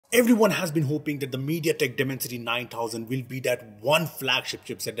Everyone has been hoping that the MediaTek Dimensity 9000 will be that one flagship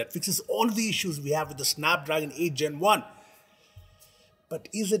chipset that fixes all the issues we have with the Snapdragon 8 Gen 1. But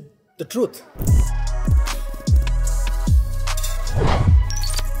is it the truth?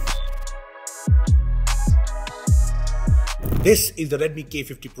 This is the Redmi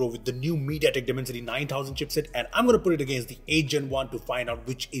K50 Pro with the new MediaTek Dimensity 9000 chipset, and I'm going to put it against the 8 Gen 1 to find out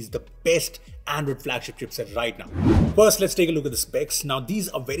which is the best Android flagship chipset right now. First, let's take a look at the specs. Now, these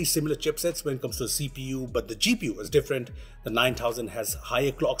are very similar chipsets when it comes to the CPU, but the GPU is different. The 9000 has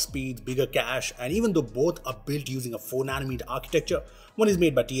higher clock speeds, bigger cache, and even though both are built using a 4nm architecture, one is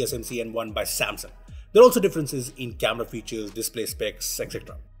made by TSMC and one by Samsung. There are also differences in camera features, display specs,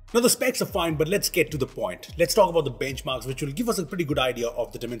 etc. Now the specs are fine, but let's get to the point. Let's talk about the benchmarks, which will give us a pretty good idea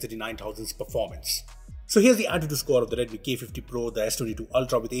of the Dimensity 9000's performance. So here's the Antutu score of the Redmi K50 Pro, the S22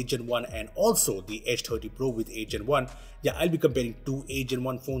 Ultra with 8 Gen 1 and also the H30 Pro with 8 Gen 1. Yeah, I'll be comparing two 8 Gen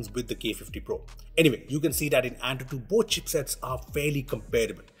 1 phones with the K50 Pro. Anyway, you can see that in Antutu, both chipsets are fairly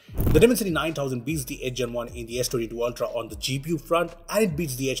comparable. The Dimensity 9000 beats the 8 Gen 1 in the S22 Ultra on the GPU front, and it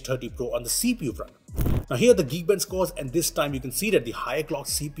beats the H30 Pro on the CPU front. Now here are the Geekbench scores, and this time you can see that the higher clock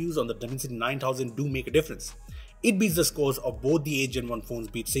CPUs on the Dimensity 9000 do make a difference. It beats the scores of both the 8 Gen 1 phones,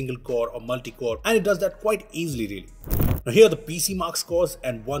 be it single core or multi-core, and it does that quite easily really. Now here are the PC Mark scores,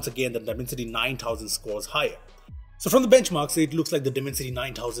 and once again the Dimensity 9000 scores higher. So from the benchmarks, it looks like the Dimensity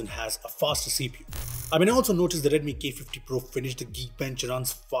 9000 has a faster CPU. I also noticed the Redmi K50 Pro finished the Geekbench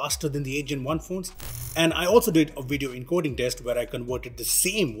runs faster than the 8 Gen 1 phones, and I also did a video encoding test where I converted the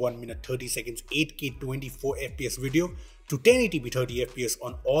same 1 minute 30 seconds 8K 24 FPS video to 1080p 30 FPS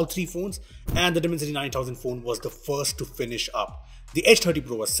on all three phones, and the Dimensity 9000 phone was the first to finish up. The H30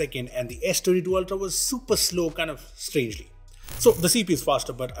 Pro was second, and the S22 Ultra was super slow, kind of strangely. So the CPU is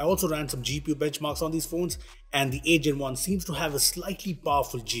faster, but I also ran some GPU benchmarks on these phones, and the 8 Gen 1 seems to have a slightly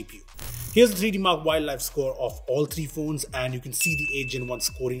powerful GPU. Here's the 3D Mark Wildlife score of all three phones, and you can see the 8 Gen 1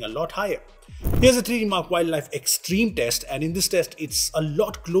 scoring a lot higher. Here's the 3D Mark Wildlife Extreme test, and in this test it's a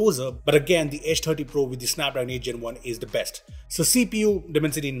lot closer, but again the H30 Pro with the Snapdragon 8 Gen 1 is the best. So CPU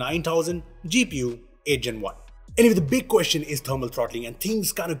Dimensity 9000, GPU 8 Gen 1. Anyway, the big question is thermal throttling, and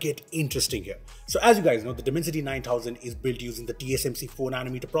things kind of get interesting here. So as you guys know, the Dimensity 9000 is built using the TSMC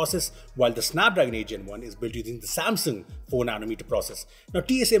 4nm process, while the Snapdragon 8 Gen 1 is built using the Samsung 4nm process. Now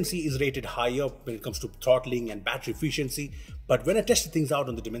TSMC is rated higher when it comes to throttling and battery efficiency, but when I tested things out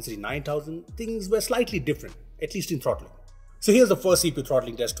on the Dimensity 9000, things were slightly different, at least in throttling. So here's the first CPU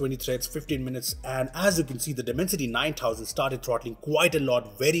throttling test, 20 threads, 15 minutes, and as you can see, the Dimensity 9000 started throttling quite a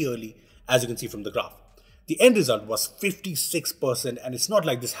lot very early, as you can see from the graph. The end result was 56%, and it's not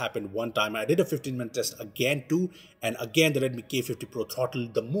like this happened one time. I did a 15-minute test again too, and again the Redmi K50 Pro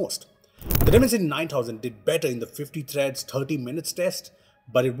throttled the most. The Dimensity 9000 did better in the 50 threads 30 minutes test,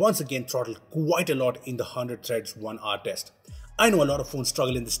 but it once again throttled quite a lot in the 100 threads 1 hour test. I know a lot of phones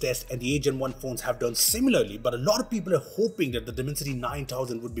struggle in this test, and the 8 Gen 1 phones have done similarly, but a lot of people are hoping that the Dimensity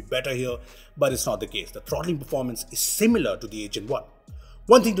 9000 would be better here, but it's not the case. The throttling performance is similar to the 8 Gen 1.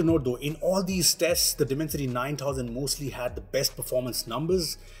 One thing to note though, in all these tests, the Dimensity 9000 mostly had the best performance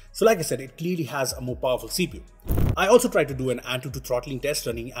numbers. So like I said, it clearly has a more powerful CPU. I also tried to do an Antutu throttling test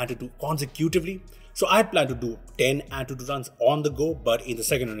running Antutu consecutively. So I had planned to do 10 Antutu runs on the go, but in the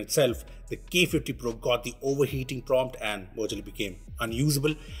second run itself, the K50 Pro got the overheating prompt and virtually became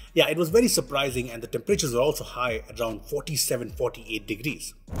unusable. Yeah, it was very surprising, and the temperatures were also high at around 47-48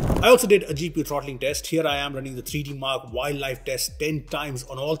 degrees. I also did a GPU throttling test. Here I am running the 3D Mark Wildlife test 10 times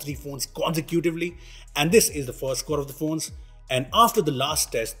on all three phones consecutively, and this is the first score of the phones. And after the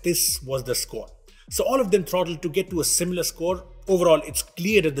last test, this was the score. So all of them throttled to get to a similar score. Overall, it's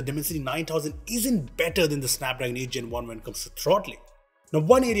clear that the Dimensity 9000 isn't better than the Snapdragon 8 Gen 1 when it comes to throttling. Now,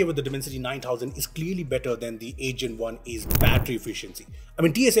 one area where the Dimensity 9000 is clearly better than the 8 Gen 1 is battery efficiency.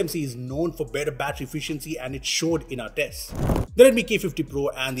 TSMC is known for better battery efficiency, and it showed in our tests. The Redmi K50 Pro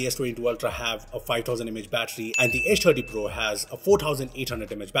and the S22 Ultra have a 5000 mAh battery, and the H30 Pro has a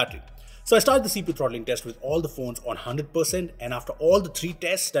 4800 mAh battery. So I started the CPU throttling test with all the phones on 100%, and after all the three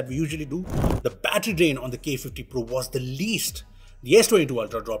tests that we usually do, the battery drain on the K50 Pro was the least. The S22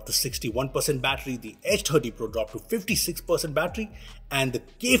 Ultra dropped to 61% battery, the H30 Pro dropped to 56% battery, and the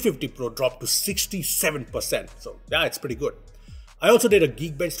K50 Pro dropped to 67%. So yeah, it's pretty good. I also did a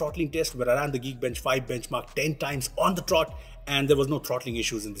Geekbench throttling test where I ran the Geekbench 5 benchmark 10 times on the trot, and there was no throttling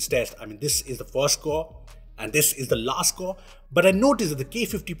issues in this test. This is the first score, and this is the last score, but I noticed that the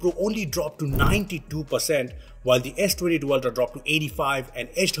K50 Pro only dropped to 92%, while the S22 Ultra dropped to 85% and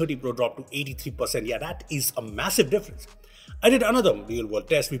H30 Pro dropped to 83%. Yeah, that is a massive difference. I did another real world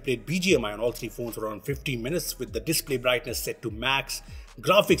test. We played BGMI on all three phones for around 15 minutes with the display brightness set to max,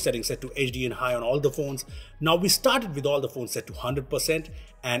 graphics settings set to HD and high on all the phones. Now we started with all the phones set to 100%,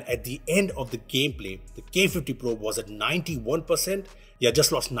 and at the end of the gameplay, the K50 Pro was at 91%,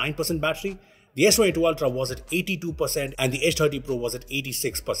 just lost 9% battery. The S22 Ultra was at 82% and the H30 Pro was at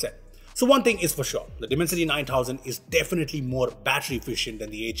 86%. So one thing is for sure, the Dimensity 9000 is definitely more battery efficient than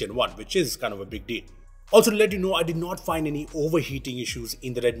the Gen 1, which is kind of a big deal. Also, to let you know, I did not find any overheating issues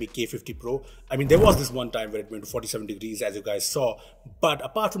in the Redmi K50 Pro. I mean, there was this one time where it went to 47 degrees, as you guys saw, but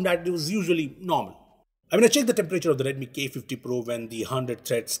apart from that, it was usually normal. I mean, I checked the temperature of the Redmi K50 Pro when the 100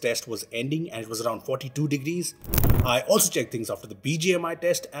 threads test was ending, and it was around 42 degrees. I also checked things after the BGMI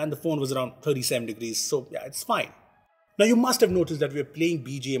test, and the phone was around 37 degrees, so yeah, it's fine. Now, you must have noticed that we are playing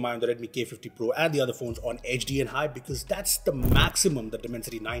BGMI on the Redmi K50 Pro and the other phones on HD and high because that's the maximum that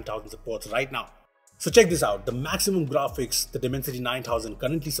Dimensity 9000 supports right now. So check this out, the maximum graphics the Dimensity 9000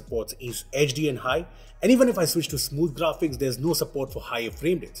 currently supports is HD and high, and even if I switch to smooth graphics, there's no support for higher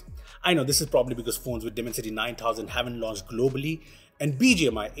frame rates. I know this is probably because phones with Dimensity 9000 haven't launched globally, and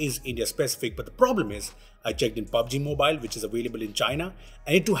BGMI is India specific, but the problem is, I checked in PUBG Mobile, which is available in China,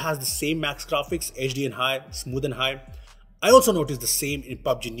 and it too has the same max graphics, HD and high, smooth and high. I also noticed the same in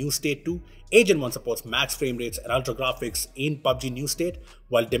PUBG New State too. Gen 1 supports max frame rates and ultra graphics in PUBG New State,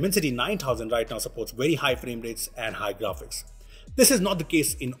 while Dimensity 9000 right now supports very high frame rates and high graphics. This is not the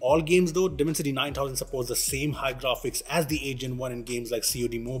case in all games though. Dimensity 9000 supports the same high graphics as the Gen 1 in games like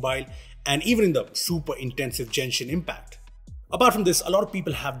COD Mobile and even in the super intensive Genshin Impact. Apart from this, a lot of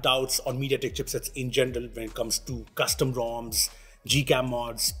people have doubts on MediaTek chipsets in general when it comes to custom ROMs, Gcam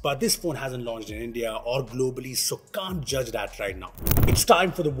mods, but this phone hasn't launched in India or globally, so can't judge that right now. It's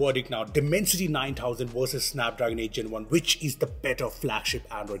time for the verdict now. Dimensity 9000 versus Snapdragon Gen 1, which is the better flagship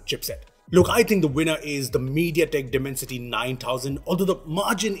Android chipset? Look, I think the winner is the MediaTek Dimensity 9000, although the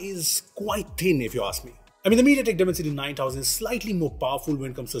margin is quite thin if you ask me. I mean, the MediaTek Dimensity 9000 is slightly more powerful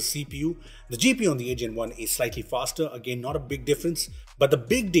when it comes to CPU. The GPU on the Gen 1 is slightly faster, again not a big difference, but the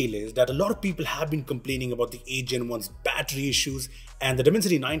big deal is that a lot of people have been complaining about the Gen 1's battery issues, and the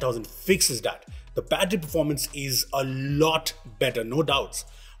Dimensity 9000 fixes that. The battery performance is a lot better, no doubts.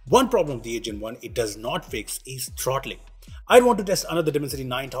 One problem with the Gen 1 it does not fix is throttling. I'd want to test another Dimensity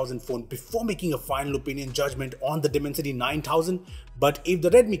 9000 phone before making a final opinion judgment on the Dimensity 9000, but if the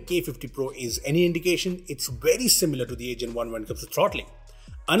Redmi K50 Pro is any indication, it's very similar to the Gen 1 when it comes to throttling.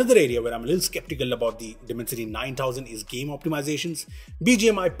 Another area where I'm a little skeptical about the Dimensity 9000 is game optimizations.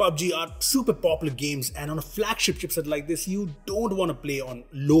 BGMI, PUBG are super popular games, and on a flagship chipset like this, you don't want to play on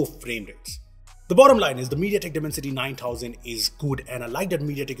low frame rates. The bottom line is the MediaTek Dimensity 9000 is good, and I like that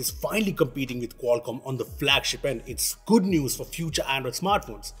MediaTek is finally competing with Qualcomm on the flagship end. It's good news for future Android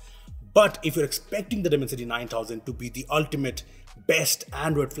smartphones. But if you're expecting the Dimensity 9000 to be the ultimate best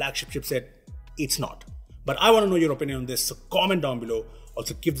Android flagship chipset, it's not. But I want to know your opinion on this, so comment down below.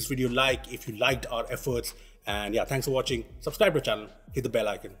 Also give this video a like if you liked our efforts. And yeah, thanks for watching. Subscribe to the channel, hit the bell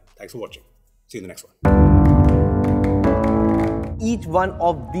icon. Thanks for watching. See you in the next one. Each one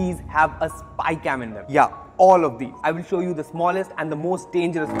of these have a spy cam in them. Yeah, all of these. I will show you the smallest and the most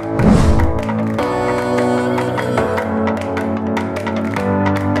dangerous one.